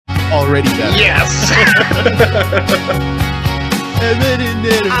already better. Yes.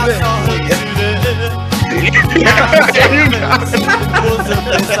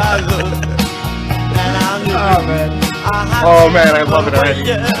 Oh man. Oh man, I love it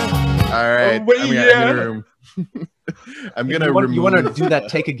already. All right. I'm gonna You want to remove- do that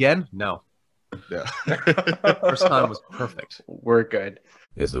take again? No. Yeah. First time was perfect. We're good.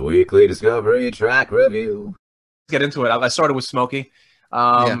 It's the weekly Discovery Track Review. Let's get into it. I started with Smokey.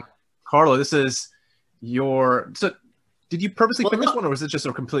 Carlo, this is your. So, did you purposely pick this one, or was it just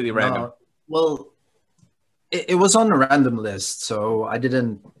a completely random? No. Well, it was on a random list, so I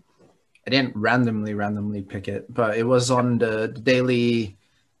didn't randomly pick it, but it was on the daily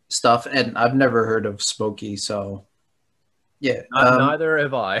stuff, and I've never heard of Smokey, so yeah. Neither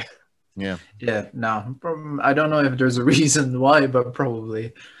have I. Yeah. Yeah, no, I don't know if there's a reason why, but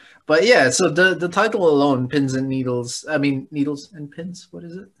probably. But yeah, so the title alone, Pins and Needles. I mean, Needles and Pins. What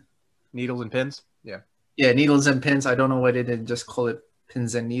is it? Needles and pins. Yeah. Yeah, Needles and Pins. I don't know why they didn't just call it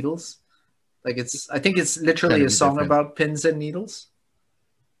Pins and Needles. Like I think it's literally a song about pins and needles.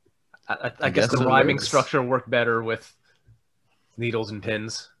 I guess the rhyming structure worked better with needles and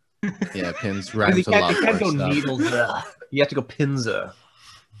pins. Yeah, pins rhymes You a lot. can't go more stuff. needles. You have to go pinza.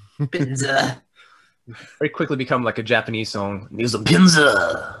 Pinza. Very quickly become like a Japanese song. Needles and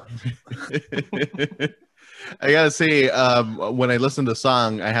pinza. I gotta say, when I listen to the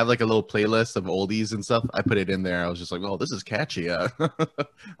song, I have like a little playlist of oldies and stuff. I put it in there. I was just like, "Oh, this is catchy." I'm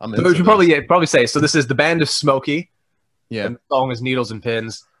So we should probably say. So this is the band of Smokey. Yeah. And the song is Needles and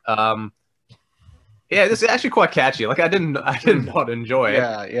Pins. Yeah, this is actually quite catchy. Like I did not enjoy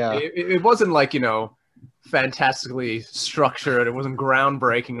it. Yeah. It wasn't like fantastically structured. It wasn't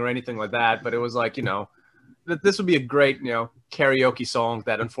groundbreaking or anything like that. But it was like that this would be a great karaoke song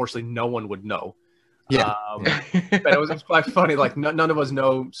that unfortunately no one would know. Yeah. But it was quite funny. Like none of us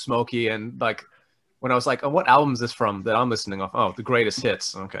know Smokey, and like when I was like, "Oh, what album is this from that I'm listening off?" Oh, the greatest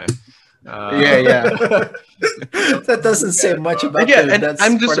hits. Okay. Yeah. That doesn't say much about Yeah, them. and That's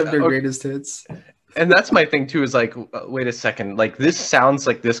I'm just- part of their greatest hits. And that's my thing too. Is like, wait a second. Like this sounds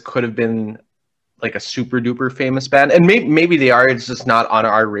like this could have been like a super duper famous band, and maybe they are. It's just not on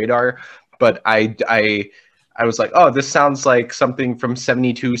our radar. But I was like, oh, this sounds like something from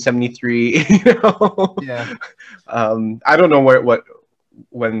 72, 73. Yeah. I don't know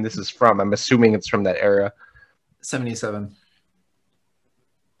when this is from. I'm assuming it's from that era. 77.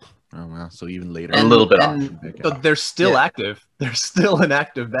 Oh wow! So even later, A little bit off. So they're still active. They're still an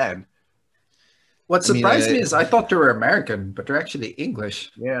active band. What surprised me is I thought they were American, but they're actually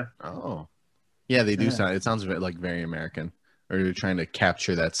English. Yeah. Oh, yeah, they do Yeah. sound. It sounds like very American, or you're trying to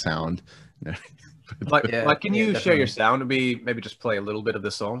capture that sound. Like, Yeah, can you yeah, share your definitely. sound and maybe just play a little bit of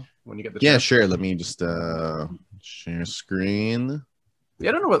the song when you get the Yeah, chance? sure. Let me just share screen. Yeah,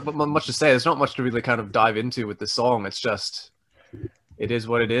 I don't know what much to say. There's not much to really kind of dive into with this song. It's just, it is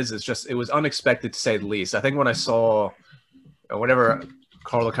what it is. It's just, it was unexpected to say the least. I think when I saw, whenever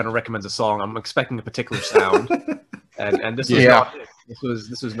Carlo kind of recommends a song, I'm expecting a particular sound, and this was not it.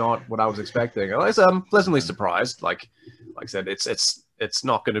 This was not what I was expecting. I'm pleasantly surprised. Like I said, it's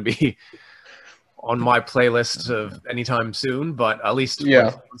not going to be on my playlist of anytime soon, but at least when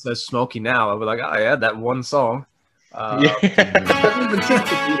someone says Smokey now, I'll be like, oh yeah, that one song. It doesn't even seem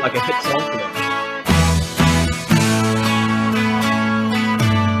to be like a hit song for them.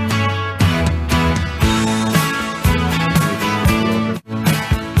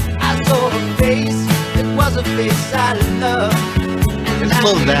 I saw a face, it was a face I love. It's a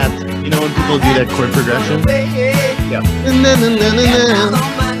little that, when people do that chord progression. Yeah. And then, Down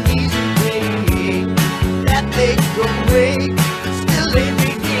on my knees and pray that they go away, still they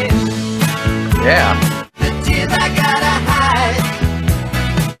begin. Yeah. The tears I gotta hide.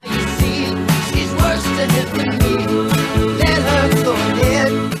 You see, she's worse to hit than me. Let her go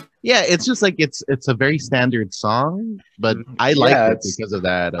ahead. yeah, it's just like it's a very standard song, but I like Yeah, it it's- because of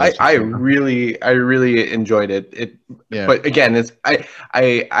that. I really enjoyed it. Yeah. But again, it's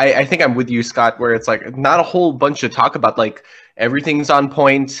I think I'm with you, Scott, where it's like not a whole bunch of talk about, like everything's on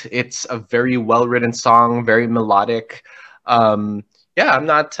point. It's a very well written song, very melodic. Yeah, I'm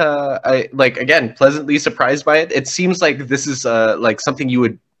not again pleasantly surprised by it. It seems like this is like something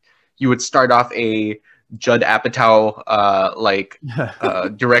you would start off a Judd Apatow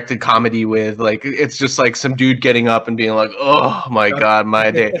directed comedy with. Like it's just like some dude getting up and being like, "Oh my god, my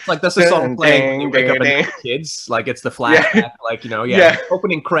day." It's like that's the song playing when you wake up and your kids. Like it's the flashback,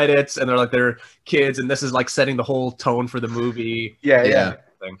 opening credits, and they're like their kids, and this is like setting the whole tone for the movie. Yeah.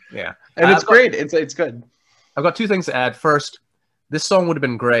 Thing. Yeah, And it's great. It's good. I've got two things to add. First, this song would have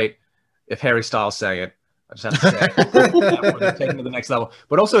been great if Harry Styles sang it. I just have to say, we're taking it to the next level.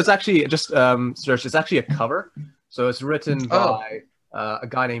 But also, it's actually just search. It's actually a cover. So it's written by a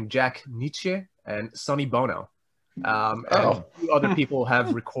guy named Jack Nietzsche and Sonny Bono. And a few other people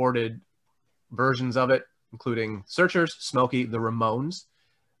have recorded versions of it, including Searchers, Smokey, the Ramones,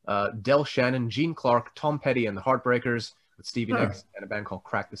 Del Shannon, Gene Clark, Tom Petty, and the Heartbreakers, with Stevie Nicks, and a band called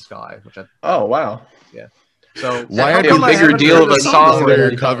Crack the Sky. Which wow. Yeah. So Why a bigger deal of a song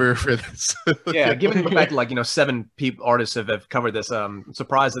than cover for this? yeah, given the fact that 7 artists have covered this, I'm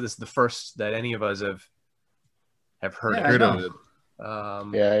surprised that this is the first that any of us have heard. Yeah, Heard of it.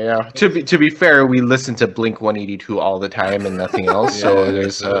 Yeah. To be fair, we listen to Blink 182 all the time and nothing else. So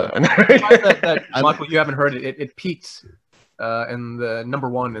there's that Michael, you haven't heard it. It peaked in the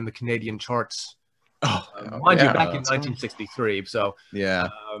 #1 in the Canadian charts. Mind you, back in 1963. So yeah,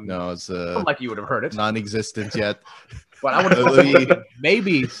 no, it's not like you would have heard it. non-existent yet. But I would have thought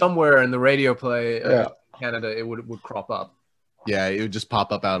maybe somewhere in the radio play in Canada it would crop up. Yeah, it would just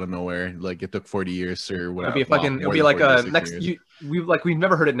pop up out of nowhere. Like it took 40 years or whatever. It'll be like a next. We've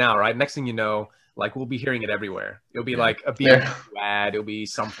never heard it now, right? Next thing you know, like we'll be hearing it everywhere. It'll be like a BMW ad. It'll be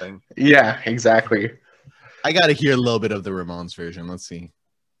something. Yeah, exactly. I got to hear a little bit of the Ramones version. Let's see.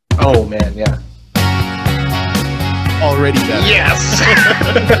 Oh man, yeah. Already better. Yes.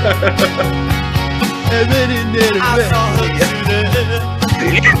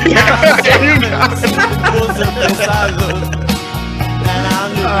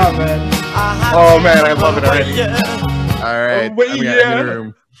 Oh man, I love it already. All right,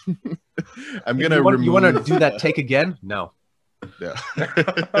 I'm gonna remove. You want to do that take again? No. Yeah.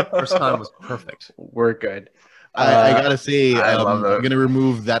 First time was perfect. We're good. I gotta say, love I'm gonna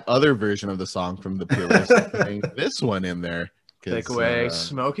remove that other version of the song from the playlist. Putting this one in there. Take away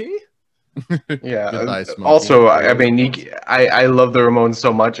Smokey. Yeah. Goodbye, Smokey. Also, I mean, I love the Ramones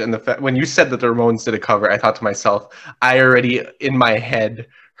so much, and the fact when you said that the Ramones did a cover, I thought to myself, I already in my head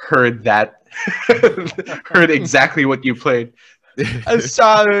heard that, heard exactly what you played. I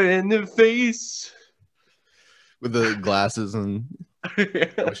saw her in the face with the glasses, and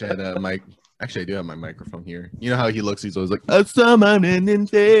I wish I had a mic. Actually, I do have my microphone here. You know how he looks? He's always like, "I saw my in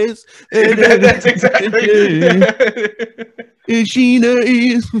face." That's exactly. Sheena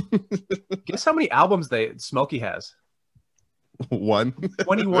is. Guess how many albums Smokey has? 1.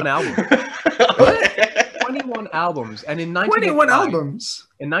 21 albums. 21 albums, and in 21 albums.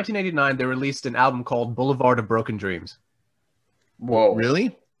 In 1989, they released an album called Boulevard of Broken Dreams. Whoa!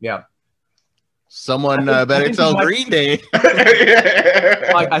 Really? Yeah. Someone better tell Green Day.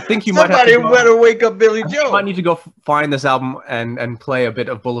 I think you Somebody better wake up Billy Joe. You might need to go find this album and play a bit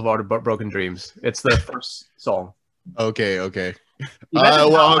of Boulevard of Broken Dreams. It's the first song. Okay.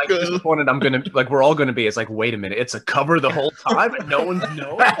 Disappointed I'm gonna we're all gonna be. It's like, wait a minute, it's a cover the whole time and no one's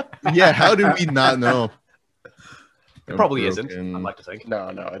known. Yeah, how did we not know? It probably isn't. I'd like to think. No,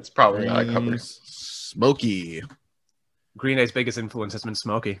 it's probably not a cover. Smokey. Green Day's biggest influence has been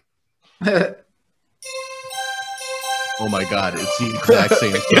Smokey. Oh my God, it's the exact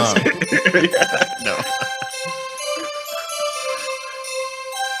same song. No.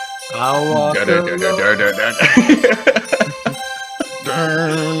 I walk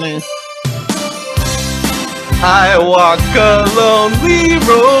I walk a lonely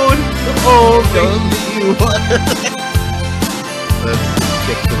road. Oh, baby. Let's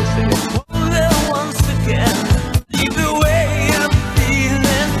stick to the singing. Once again, leave the way I'm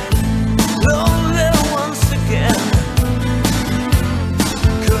feeling. Lonely once again.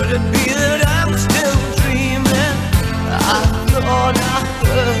 Could it be that I'm still dreaming? I thought I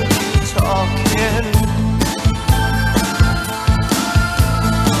heard you talking,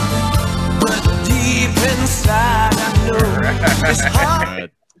 but deep inside I know it's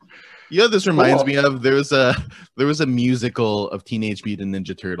hard. You know, this reminds me of there was a musical of Teenage Mutant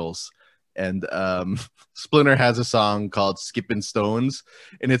Ninja Turtles, and Splinter has a song called "Skippin' Stones,"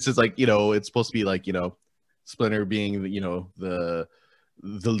 and it's just like, you know, it's supposed to be like, you know, Splinter being, you know, the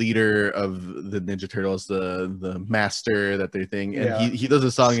leader of the Ninja Turtles, the master that they're thing, and he does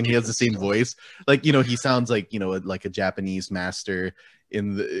a song and he has the same voice, like, you know, he sounds like, you know, like a Japanese master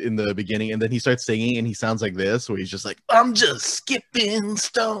in the beginning, and then he starts singing and he sounds like this, where he's just like, I'm just skipping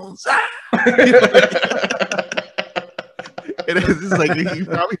stones. And it's just like, you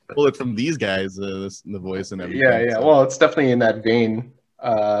probably pull it from these guys, the voice and everything. Yeah. Well, it's definitely in that vein.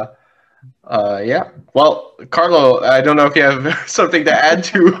 Yeah. Well, Carlo, I don't know if you have something to add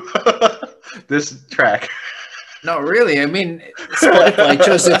to this track. No, really. I mean, Spotify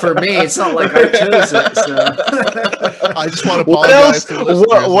chose it for me. It's not like I chose it. So. I just want to apologize.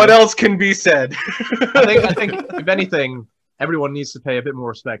 What else can be said? I think if anything, everyone needs to pay a bit more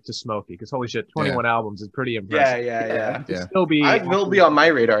respect to Smokey because holy shit, 21 albums is pretty Yeah, impressive. yeah. Yeah. Still be I will be on my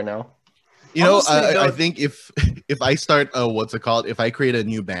radar now. You know, Honestly, I though- think if I start what's it called? If I create a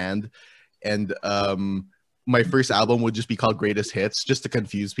new band and my first album would just be called Greatest Hits, just to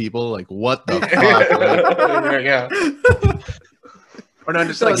confuse people, like what the fuck? Like, Yeah. Or no,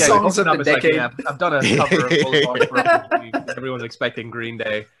 just So like yeah, songs open of up, the it's like, decade. yeah, I've done a cover of Boulevard of Broken Dreams. Everyone's expecting Green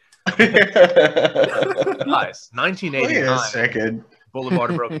Day. Guys, Wait a 1989, second.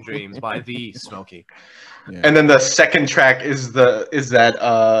 Boulevard of Broken Dreams by the Smokey. And then the second track is the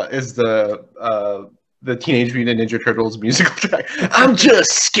Teenage Mutant Ninja Turtles musical track. I'm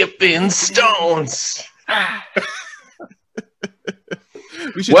just skipping stones.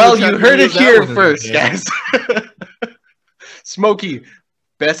 we should Well, do a you track heard review it of that here one. first, Yeah. guys. Smokey,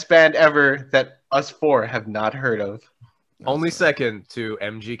 best band ever that us four have not heard of. Only second to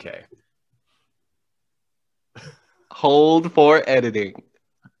MGK. Hold for editing.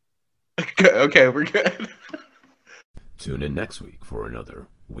 Okay, we're good. Tune in next week for another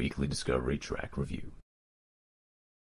Weekly Discovery Track Review.